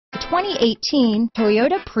2018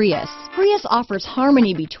 Toyota Prius. Prius offers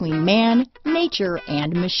harmony between man, nature,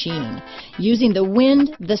 and machine. Using the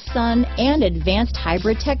wind, the sun, and advanced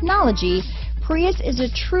hybrid technology, Prius is a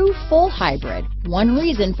true full hybrid, one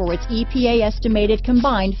reason for its EPA estimated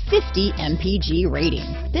combined 50 mpg rating.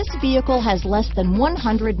 This vehicle has less than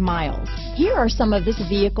 100 miles. Here are some of this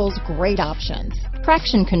vehicle's great options: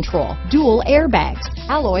 traction control, dual airbags,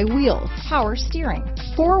 alloy wheels, power steering,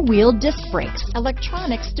 four-wheel disc brakes,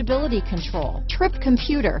 electronic stability control, trip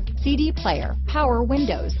computer, CD player, power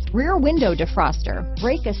windows, rear window defroster,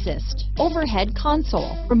 brake assist, overhead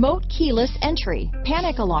console, remote keyless entry,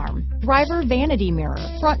 panic alarm, driver vanity mirror,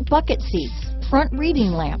 front bucket seats, front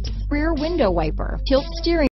reading lamps, rear window wiper, tilt steering